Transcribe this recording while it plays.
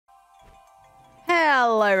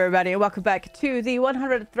Hello everybody and welcome back to the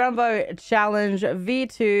 100 Thrumbo Challenge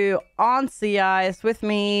V2 on sea ice with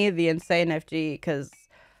me, the insane FG, because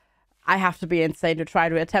I have to be insane to try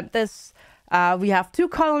to attempt this. We have 2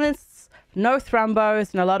 colonists, no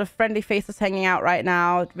Thrumbos, and a lot of friendly faces hanging out right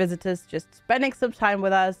now. Visitors just spending some time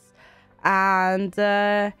with us. And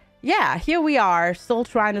yeah, here we are, still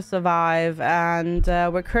trying to survive. And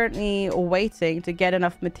we're currently waiting to get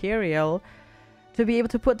enough material to be able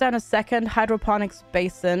to put down a second hydroponics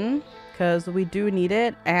basin, because we do need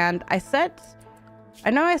it. And I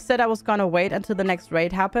know I said I was gonna wait until the next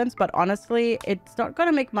raid happens, but honestly it's not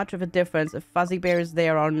gonna make much of a difference if Fuzzy Bear is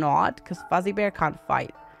there or not, because Fuzzy Bear can't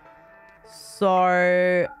fight.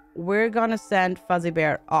 So we're gonna send Fuzzy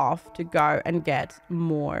Bear off to go and get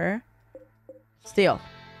more steel,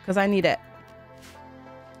 because I need it.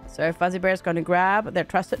 So Fuzzy Bear is going to grab their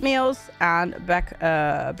trusted meals and back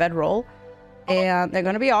bedroll, and they're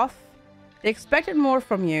going to be off. They expected more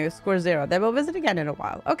from you, score 0. They will visit again in a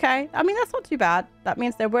while. Okay, I mean, that's not too bad. That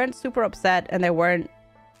means they weren't super upset, and they weren't,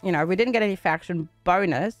 you know, we didn't get any faction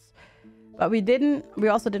bonus, but we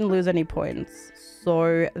also didn't lose any points.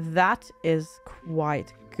 So that is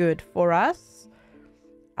quite good for us,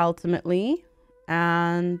 ultimately.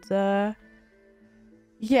 And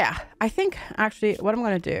yeah, I think actually what I'm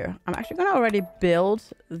going to do, I'm actually going to already build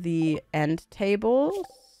the end tables.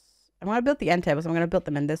 I'm going to build the end tables. I'm going to build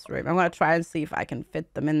them in this room. I'm going to try and see if I can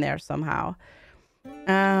fit them in there somehow.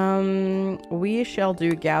 We shall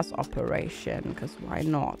do gas operation, because why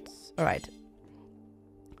not? All right.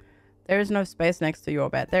 There is no space next to your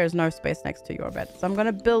bed. There is no space next to your bed. So I'm going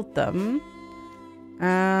to build them.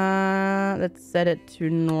 Let's set it to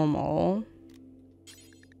normal.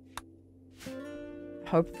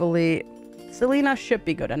 Hopefully Selena should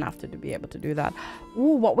be good enough to be able to do that.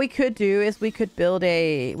 Ooh, what we could do is we could build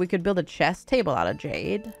a chess table out of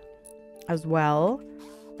jade as well.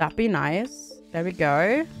 That'd be nice. There we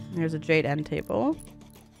go. Here's a jade end table.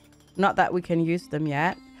 Not that we can use them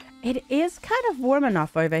yet. It is kind of warm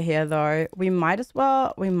enough over here though. We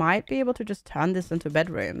might be able to just turn this into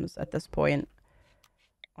bedrooms at this point,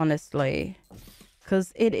 honestly,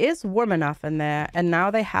 because it is warm enough in there, and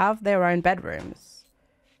now they have their own bedrooms.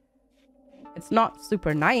 It's not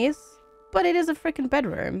super nice, but it is a freaking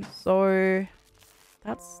bedroom. So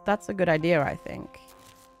that's a good idea, I think.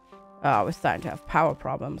 Oh, we're starting to have power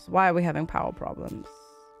problems. Why are we having power problems?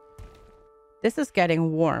 This is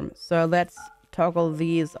getting warm. So let's toggle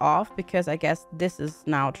these off, because I guess this is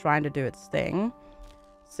now trying to do its thing.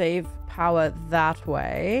 Save power that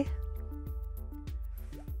way.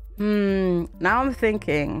 Now I'm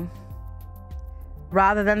thinking,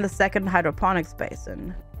 rather than the second hydroponics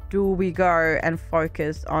basin, do we go and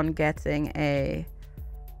focus on getting a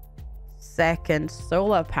second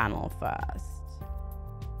solar panel first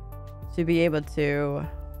to be able to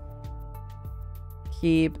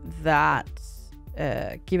keep that,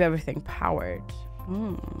 keep everything powered?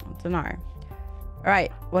 Don't know. All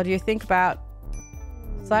right, what do you think about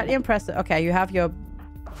slightly impressive? Okay, you have your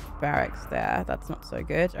barracks there. That's not so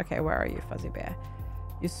good. Okay, where are you, Fuzzy Bear?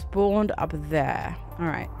 You spawned up there. All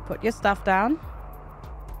right, put your stuff down.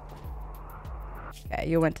 Okay,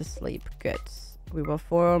 you went to sleep. Good. We will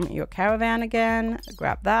form your caravan again.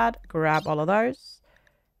 Grab that. Grab all of those.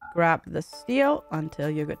 Grab the steel until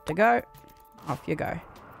you're good to go. Off you go.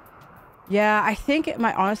 Yeah, I think it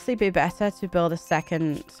might honestly be better to build a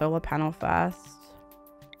second solar panel first,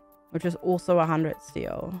 which is also 100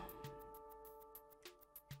 steel.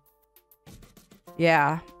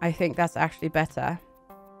 Yeah, I think that's actually better.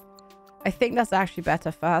 I think that's actually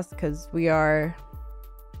better first, because we are...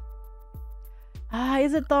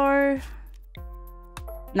 is it though?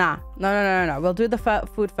 Nah, no. We'll do the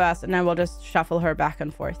food first, and then we'll just shuffle her back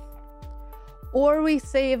and forth. Or we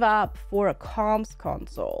save up for a comms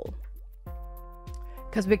console,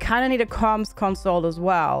 because we kind of need a comms console as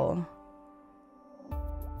well.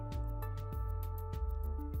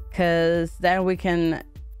 Because then we can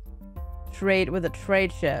trade with the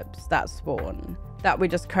trade ships that spawn that we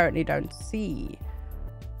just currently don't see.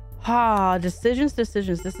 Decisions. This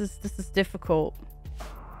is difficult.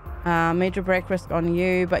 Major break risk on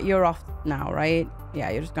you, but you're off now, right?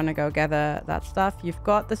 Yeah, you're just gonna go gather that stuff. You've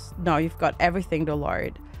got this. No, you've got everything to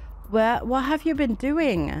load. What have you been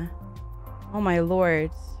doing? Oh my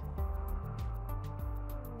lord.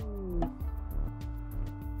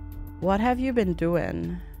 What have you been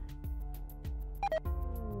doing?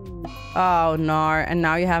 Oh no, and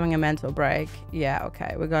now you're having a mental break. Yeah,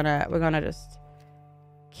 okay. We're gonna just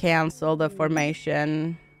cancel the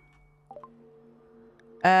formation.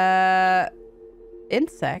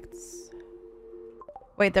 Insects.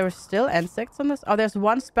 Wait, there were still insects on this? Oh, there's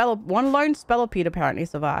one lone spellipede apparently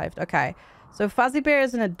survived. Okay. So Fuzzy Bear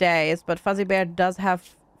is in a daze, but Fuzzy Bear does have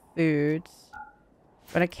food.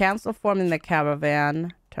 I'm gonna cancel forming the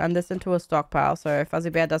caravan. Turn this into a stockpile. So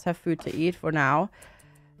Fuzzy Bear does have food to eat for now.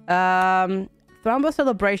 Thrumbo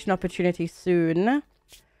celebration opportunity soon.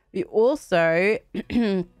 We also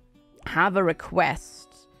have a request.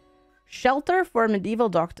 Shelter for a medieval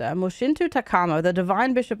doctor. Mushintu Takamo, the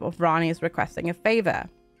divine bishop of Rani, is requesting a favor.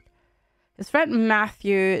 His friend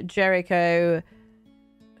Matthew Jericho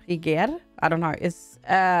Riguer, I don't know, is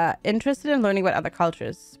interested in learning about other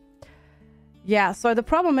cultures. Yeah, so the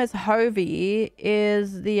problem is Hovey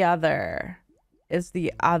is the other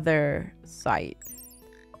site.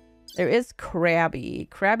 There is Krabby.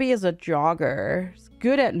 Krabby is a jogger. He's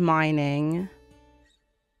good at mining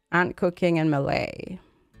and cooking and melee.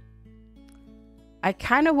 I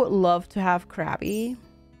kind of would love to have Krabby,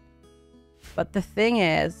 but the thing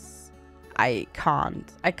is, I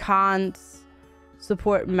can't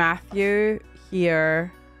support Matthew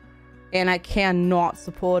here, and I cannot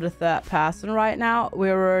support a third person right now.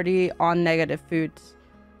 We're already on negative food.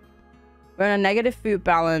 We're on a negative food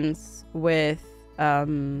balance with, yeah,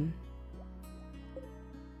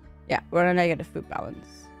 we're on a negative food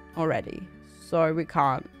balance already. So we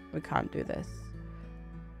can't do this.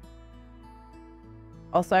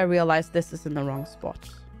 Also, I realized this is in the wrong spot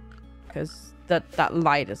because that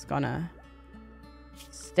light is gonna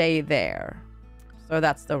stay there. So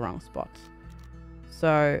that's the wrong spot.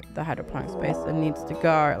 So the hydroponic space, it needs to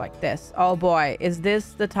go like this. Oh boy, is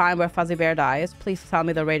this the time where Fuzzy Bear dies? Please tell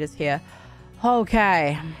me the raid is here.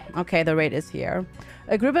 Okay. Okay, the raid is here.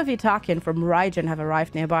 A group of Itakin from Raijin have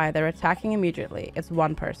arrived nearby. They're attacking immediately. It's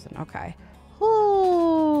one person. Okay.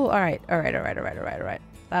 Ooh. Alright.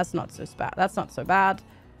 That's not so bad. That's not so bad.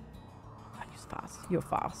 God, you're fast. You're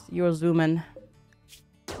fast. You're zooming.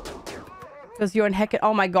 Because you're in Hecken.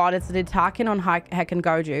 Oh my god, it's an Itakin on Hecken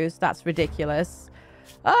Goju's. That's ridiculous.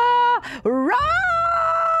 Ah! Run!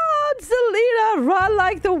 Selena, run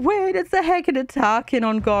like the wind. It's a Hecken Itakin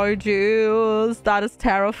on Goju's. That is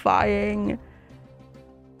terrifying.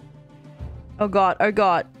 Oh god, oh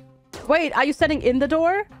god. Wait, are you standing in the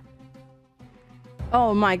door?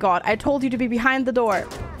 Oh my god, I told you to be behind the door.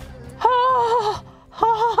 Oh,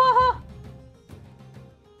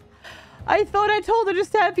 I thought I told her to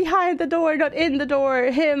stand behind the door, not in the door.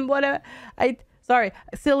 Him, whatever. Sorry,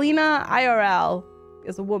 Selena IRL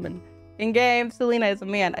is a woman. In game, Selena is a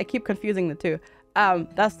man. I keep confusing the two.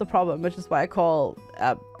 That's the problem, which is why I call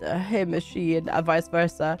him a she and vice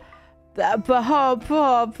versa. I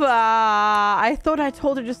thought I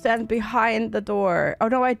told her to stand behind the door. Oh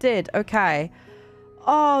no, I did. Okay.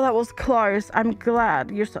 Oh, that was close. I'm glad.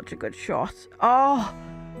 You're such a good shot. Oh,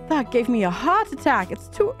 that gave me a heart attack. It's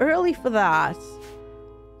too early for that.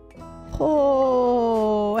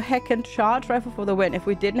 Oh, heckin' charge rifle for the win. If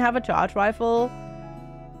we didn't have a charge rifle,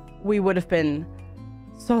 we would have been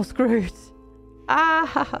so screwed.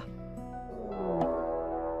 Ah.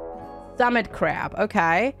 Summit crab.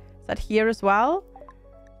 Okay. Is that here as well?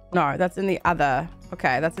 No, that's in the other.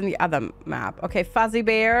 Okay, that's in the other map. Okay, Fuzzy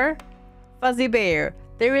Bear. Fuzzy Bear.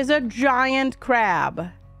 There is a giant crab.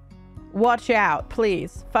 Watch out,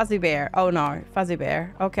 please. Fuzzy Bear. Oh no, Fuzzy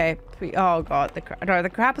Bear. Okay. Oh god, the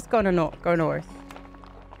crab is going to go north.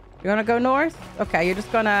 You're gonna go north? Okay, you're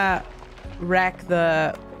just gonna wreck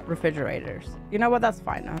the refrigerators. You know what? That's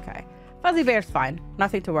fine. Okay. Fuzzy Bear's fine.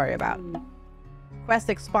 Nothing to worry about. Quest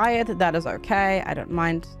expired. That is okay. I don't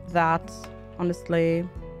mind that, honestly.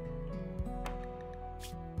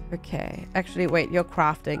 Okay. Actually, wait. Your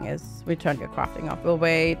crafting is... We turned your crafting off. We'll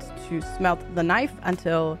wait to smelt the knife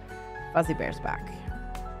until Fuzzy Bear's back.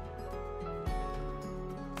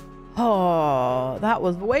 Oh, that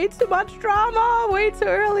was way too much drama. Way too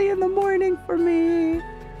early in the morning for me.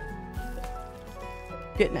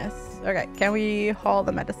 Goodness. Okay. Can we haul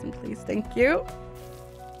the medicine, please? Thank you.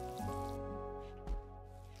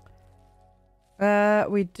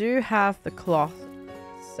 We do have the cloth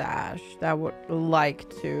sash that would like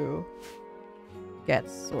to get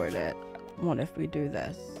sorted. What if we do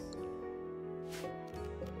this?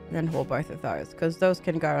 Then haul both of those, because those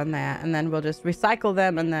can go in there, and then we'll just recycle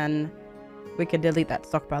them, and then we can delete that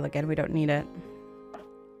stockpile again. We don't need it.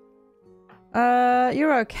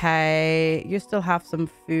 You're okay. You still have some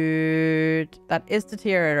food that is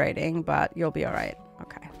deteriorating, but you'll be all right.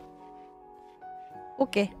 Okay.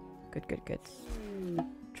 Okay. Good, good, good.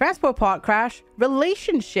 Transport pod crash.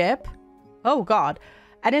 Relationship. Oh, God.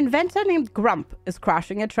 An inventor named Grump is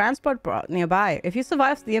crashing a transport pod nearby. If he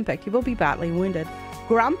survives the impact, he will be badly wounded.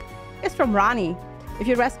 Grump is from Rani. If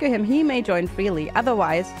you rescue him, he may join freely.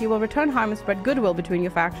 Otherwise, he will return harm and spread goodwill between your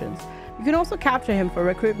factions. You can also capture him for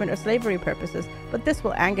recruitment or slavery purposes, but this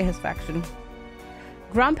will anger his faction.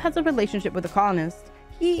 Grump has a relationship with the colonist.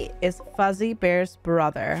 He is Fuzzy Bear's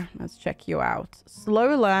brother. Let's check you out.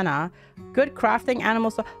 Slow learner. Good crafting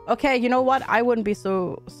animals. Okay, you know what? I wouldn't be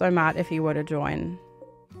so mad if he were to join.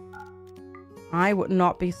 I would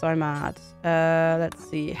not be so mad. Let's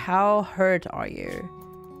see. How hurt are you?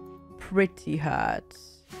 Pretty hurt.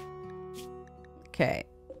 Okay.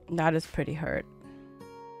 That is pretty hurt.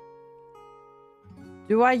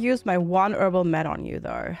 Do I use my 1 herbal med on you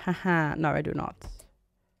though? Haha. No, I do not.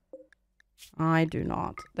 I do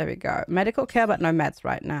not. There we go. Medical care, but no meds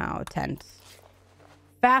right now. Tent.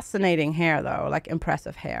 Fascinating hair, though. Like,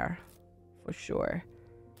 impressive hair. For sure.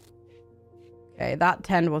 Okay, that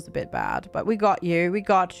tent was a bit bad. But we got you. We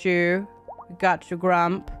got you. We got you,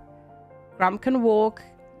 Grump. Grump can walk.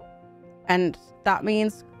 And that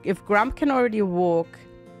means if Grump can already walk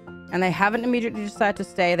and they haven't immediately decided to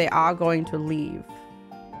stay, they are going to leave.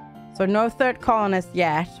 So no third colonist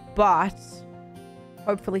yet, but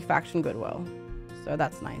hopefully faction goodwill. So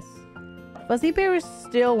that's nice. Fuzzy Bear is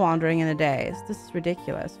still wandering in a daze. This is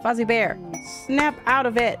ridiculous. Fuzzy Bear, snap out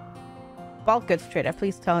of it. Bulk goods trader,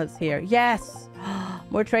 please tell us here. Yes.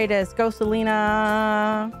 More traders. Go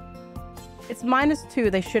Selena. It's -2.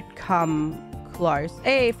 They should come close.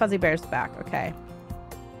 Hey, Fuzzy Bear's back. Okay.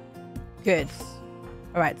 Good.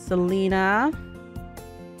 All right, Selena.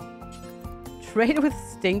 Trade with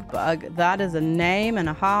Stinkbug. That is a name and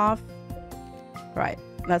a half. Right,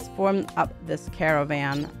 let's form up this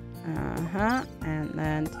caravan. And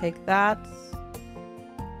then take that.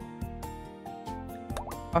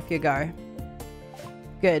 Off you go.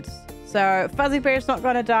 Good. So Fuzzy Bear's not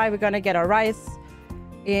going to die. We're going to get our rice.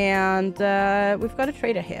 And we've got a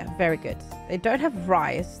trader here. Very good. They don't have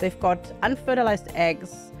rice. They've got unfertilized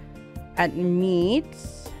eggs and meat.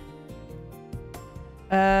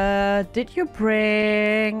 Did you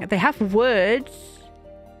bring... They have wood.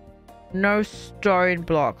 No stone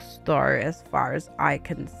blocks, though, as far as I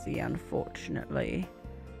can see, unfortunately.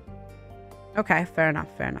 Okay, fair enough,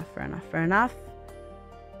 fair enough, fair enough, fair enough.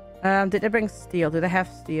 Did they bring steel? Do they have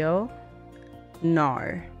steel?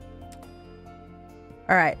 No.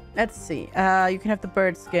 Alright, let's see. You can have the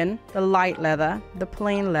bird skin, the light leather, the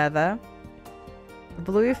plain leather, the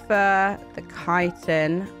blue fur, the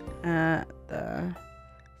chitin, the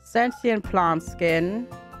sentient plant skin.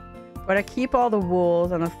 But I keep all the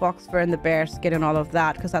wools and the fox fur and the bear skin and all of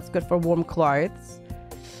that because that's good for warm clothes.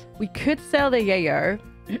 We could sell the yayo.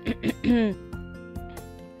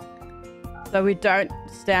 So we don't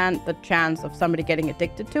stand the chance of somebody getting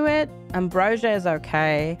addicted to it. Ambrosia is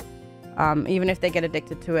okay. Even if they get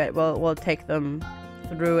addicted to it, we'll take them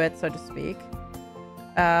through it, so to speak.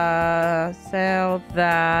 Sell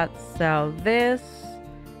that. Sell this.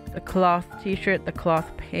 The cloth t-shirt, the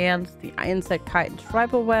cloth pants, the insect kite and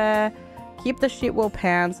tribal wear. Keep the sheep wool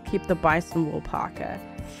pants, keep the bison wool parka.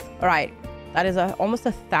 All right, that is almost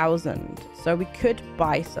 1,000. So we could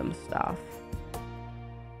buy some stuff.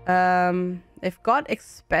 They've got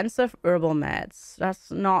expensive herbal meds.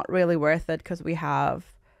 That's not really worth it because we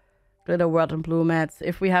have Glitter World and Blue meds.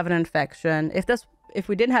 If we have an infection, if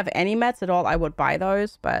we didn't have any meds at all, I would buy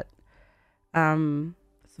those, but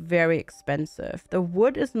it's very expensive. The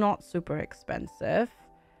wood is not super expensive.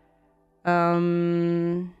 Do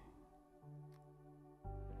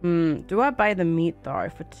I buy the meat though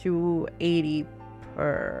for 280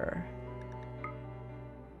 per?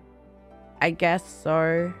 I guess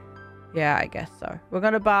so. Yeah, I guess so. We're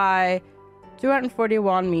gonna buy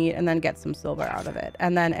 241 meat and then get some silver out of it,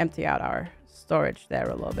 and then empty out our storage there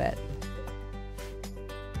a little bit.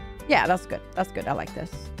 Yeah, that's good. That's good. I like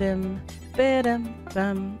this.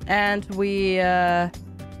 And we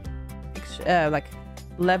like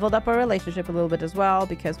leveled up our relationship a little bit as well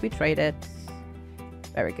because we traded.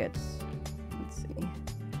 Very good. Let's see.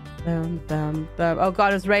 Oh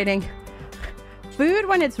god, it's raining. Food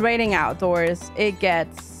when it's raining outdoors, it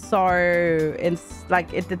gets so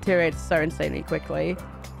it deteriorates so insanely quickly.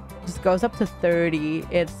 It just goes up to 30.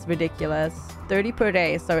 It's ridiculous. 30 per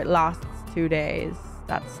day, so it lasts 2 days.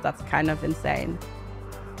 That's kind of insane.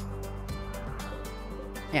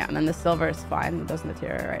 Yeah, and then the silver is fine. It doesn't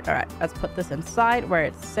deteriorate. All right, let's put this inside where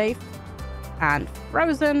it's safe and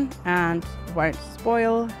frozen and won't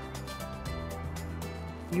spoil.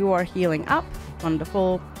 You are healing up.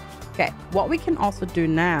 Wonderful. Okay, what we can also do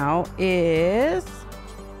now is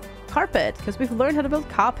carpet, because we've learned how to build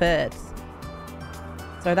carpet.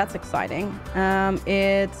 So that's exciting.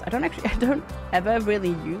 I don't ever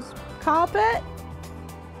really use carpet.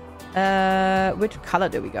 Which color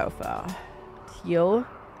do we go for? teal.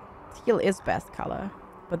 Teal is best color.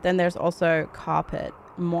 But then there's also carpet,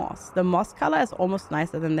 moss. The moss color is almost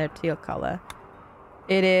nicer than their teal color.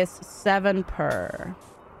 It is 7 per.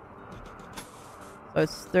 So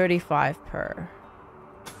it's 35 per.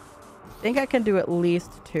 I think I can do at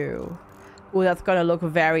least 2. Ooh, that's gonna look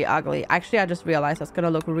very ugly. Actually, I just realized that's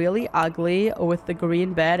gonna look really ugly with the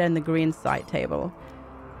green bed and the green side table.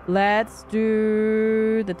 Let's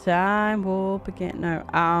do the time warp again.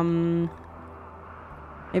 No,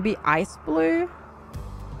 maybe ice blue.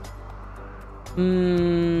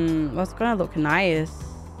 What's gonna look nice?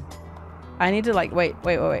 I need to like wait.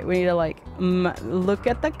 We need to like look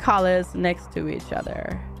at the colors next to each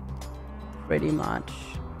other. Pretty much.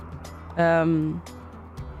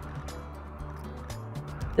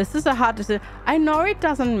 This is a hard decision. I know it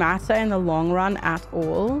doesn't matter in the long run at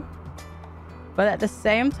all. But at the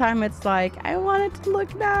same time, it's like, I want it to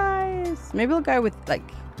look nice. Maybe we'll go with like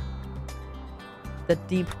the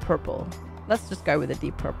deep purple. Let's just go with the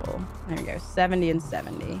deep purple. There we go. 70 and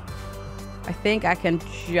 70. I think I can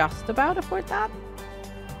just about afford that.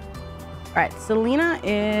 All right. Selena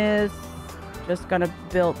is just going to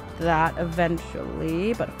build that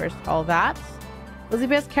eventually. But first, all that. Fuzzy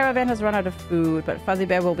Bear's caravan has run out of food, but Fuzzy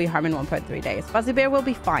Bear will be harmed in 1.3 days. Fuzzy Bear will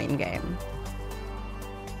be fine, game.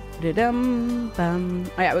 Oh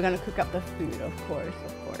yeah, we're gonna cook up the food, of course.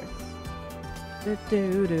 And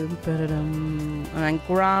then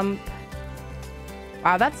Grump.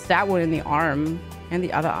 Wow, that stab wound in the arm and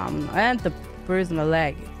the other arm and the bruise in the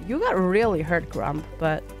leg. You got really hurt, Grump,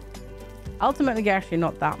 but ultimately actually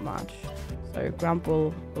not that much. So Grump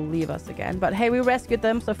will leave us again. But hey, we rescued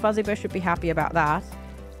them, so Fuzzy Bear should be happy about that,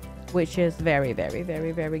 which is very, very,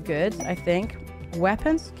 very, very good, I think.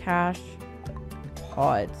 Weapons, cash.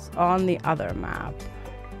 Pods on the other map.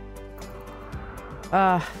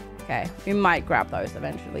 Okay, we might grab those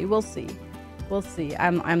eventually. We'll see.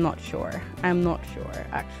 I'm not sure.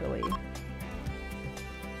 Actually.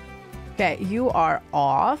 Okay, you are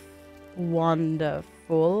off.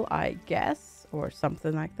 Wonderful, I guess, or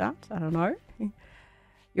something like that. I don't know.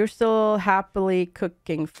 You're still happily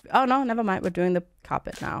cooking. Oh no, never mind. We're doing the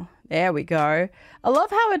carpet now. There we go. I love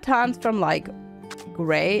how it turns from like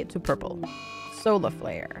gray to purple. Solar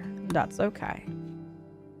flare. That's okay.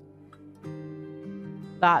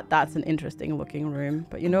 That's an interesting looking room.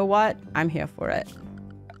 But you know what? I'm here for it.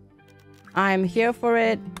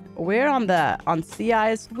 We're on sea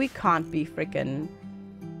ice. We can't be freaking...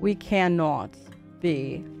 We cannot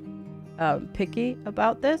be picky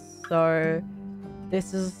about this. So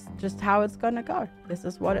this is just how it's gonna go. This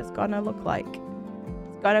is what it's gonna look like.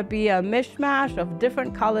 It's gonna be a mishmash of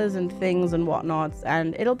different colors and things and whatnots.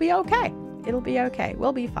 And it'll be okay. It'll be okay.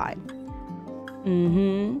 We'll be fine.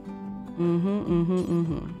 All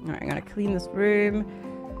right, I'm gonna clean this room.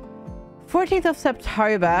 14th of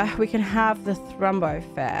September, we can have the Thrumbo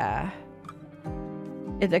fair.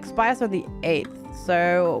 It expires on the 8th,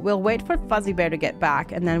 so we'll wait for Fuzzy Bear to get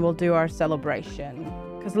back and then we'll do our celebration.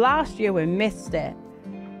 Because last year we missed it,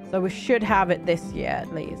 so we should have it this year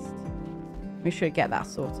at least. We should get that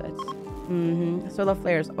sorted. Solar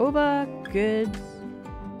flare is over. Good.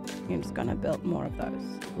 I'm just gonna build more of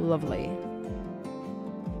those. Lovely.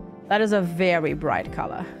 That is a very bright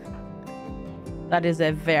color.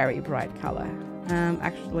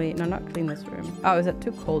 Actually, no, not clean this room. Oh, is it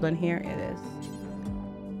too cold in here? It is.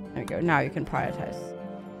 There we go. Now you can prioritize.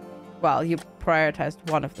 Well, you prioritized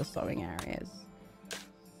one of the sewing areas.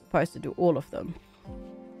 Supposed to do all of them.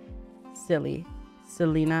 Silly.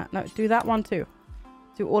 Selena. No, do that one too.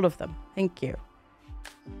 Do all of them. Thank you.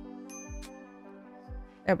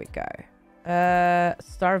 There we go.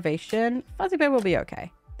 Starvation. Fuzzy Bear will be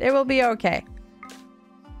okay. They will be okay.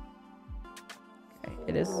 Okay,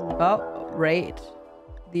 it is... Oh, right.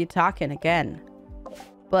 The attacking again.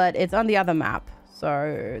 But it's on the other map,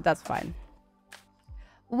 so that's fine.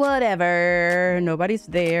 Whatever. Nobody's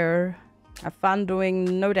there. Have fun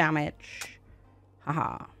doing no damage.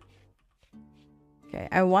 Haha. Okay,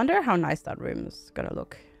 I wonder how nice that room is gonna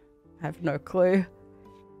look. I have no clue.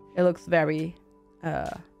 It looks very...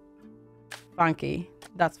 funky,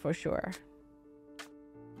 that's for sure.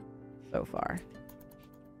 So far.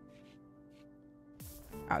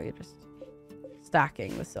 Oh, you're just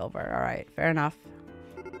stacking the silver. All right, fair enough.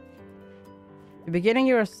 You're beginning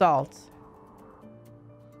your assault.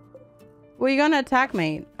 Well, you're gonna attack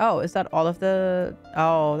me. Oh, is that all of the...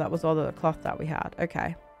 Oh, that was all the cloth that we had.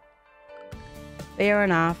 Okay. Fair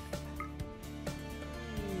enough.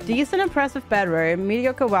 Decent, impressive bedroom.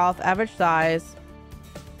 Mediocre wealth. Average size.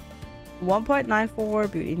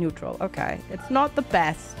 1.94 beauty neutral. Okay. It's not the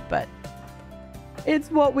best, but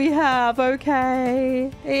It's what we have,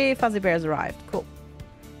 okay. Hey, Fuzzy Bear's arrived. Cool.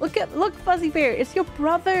 Look, Fuzzy Bear, it's your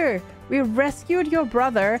brother. We rescued your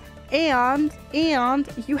brother, and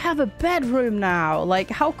you have a bedroom now. Like,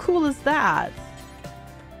 how cool is that?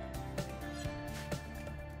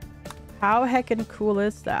 How heckin' cool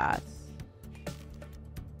is that?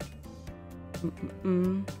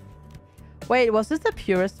 Wait, was this the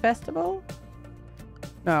Purist Festival?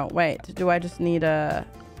 No, wait. Do I just need a...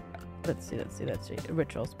 Let's see. A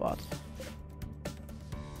ritual spot.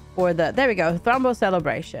 Or the... There we go. Thrumbo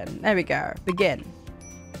celebration. There we go. Begin.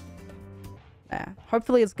 Yeah.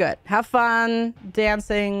 Hopefully it's good. Have fun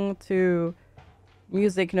dancing to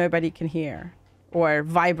music nobody can hear. Or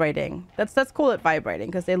vibrating. Let's call it vibrating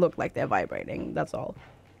because they look like they're vibrating. That's all.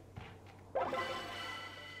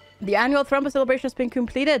 The annual Thrumbo celebration has been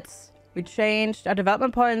completed. We changed our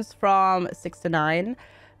development points from 6 to 9.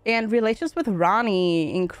 And relations with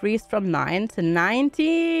Ronnie increased from 9 to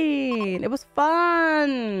 19. It was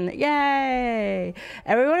fun. Yay.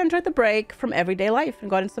 Everyone enjoyed the break from everyday life and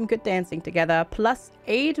got in some good dancing together. Plus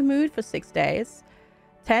 8 mood for 6 days.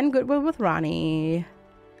 10 goodwill with Ronnie.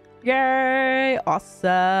 Yay.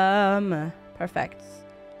 Awesome. Perfect.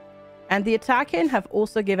 And the attacking have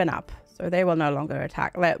also given up. So they will no longer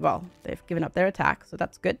attack. Well, they've given up their attack. So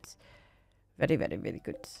that's good. Very, very, very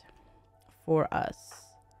good. For us.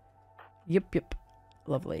 Yep.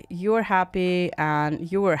 Lovely. You're happy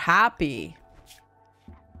and you were happy.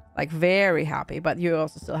 Like very happy. But you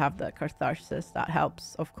also still have the catharsis. That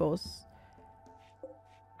helps, of course.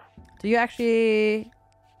 Do you actually...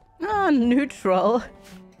 neutral.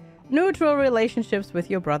 Neutral relationships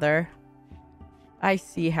with your brother. I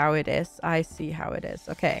see how it is.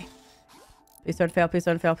 Okay. Please don't fail. Please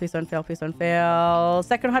don't fail.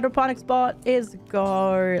 Second hydroponic spot is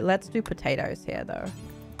go. Let's do potatoes here, though.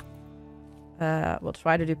 We'll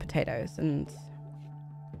try to do potatoes and...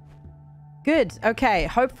 Good. Okay.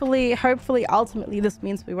 Hopefully, ultimately, this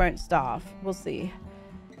means we won't starve. We'll see.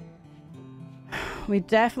 We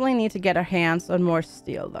definitely need to get our hands on more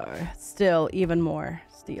steel, though. Still, even more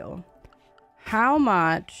steel. How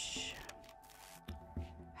much...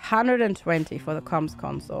 120 for the comms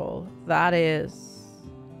console. That is...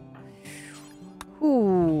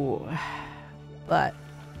 Ooh. But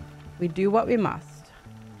we do what we must.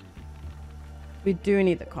 We do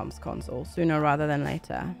need the comms console sooner rather than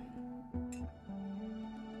later.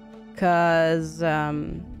 Because,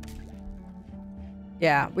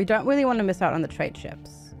 yeah, we don't really want to miss out on the trade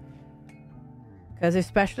ships. Because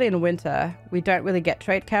especially in winter, we don't really get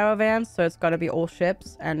trade caravans, so it's got to be all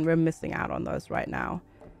ships, and we're missing out on those right now.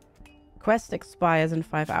 Quest expires in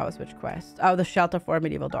 5 hours. Which quest? Oh, the shelter for a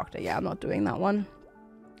medieval doctor. Yeah, I'm not doing that one.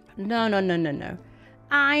 No.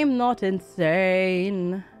 I'm not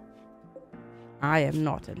insane. I am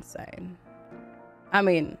not insane. I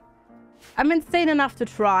mean, I'm insane enough to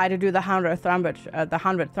try to do the 100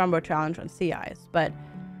 Thrumbo challenge on sea ice, but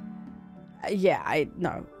yeah,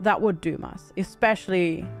 no, that would doom us,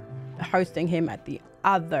 especially hosting him at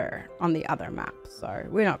on the other map. So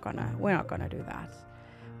we're not gonna do that.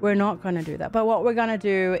 We're not going to do that. But what we're going to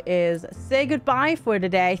do is say goodbye for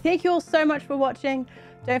today. Thank you all so much for watching.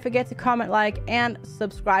 Don't forget to comment, like, and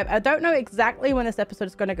subscribe. I don't know exactly when this episode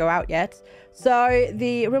is going to go out yet. So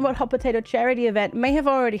the RimWorld Hot Potato charity event may have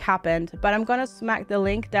already happened, but I'm going to smack the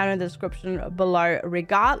link down in the description below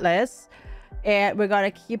regardless. And we're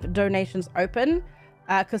going to keep donations open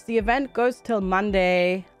because the event goes till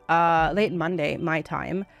Monday, late Monday, my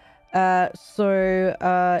time.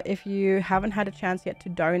 So if you haven't had a chance yet to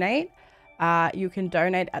donate, you can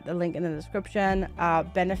donate at the link in the description,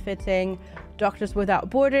 benefiting Doctors Without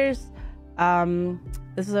Borders.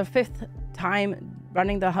 This is our 5th time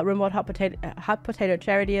running the RimWorld Hot Potato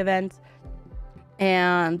charity event,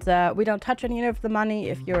 and we don't touch any of the money.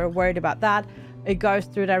 If you're worried about that, it goes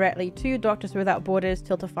through directly to Doctors Without Borders.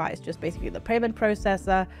 Tiltify is just basically the payment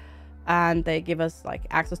processor, and they give us like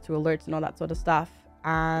access to alerts and all that sort of stuff.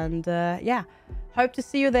 And yeah, hope to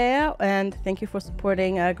see you there, and thank you for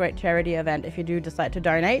supporting a great charity event. If you do decide to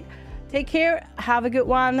donate, take care, have a good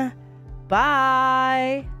one,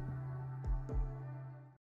 bye.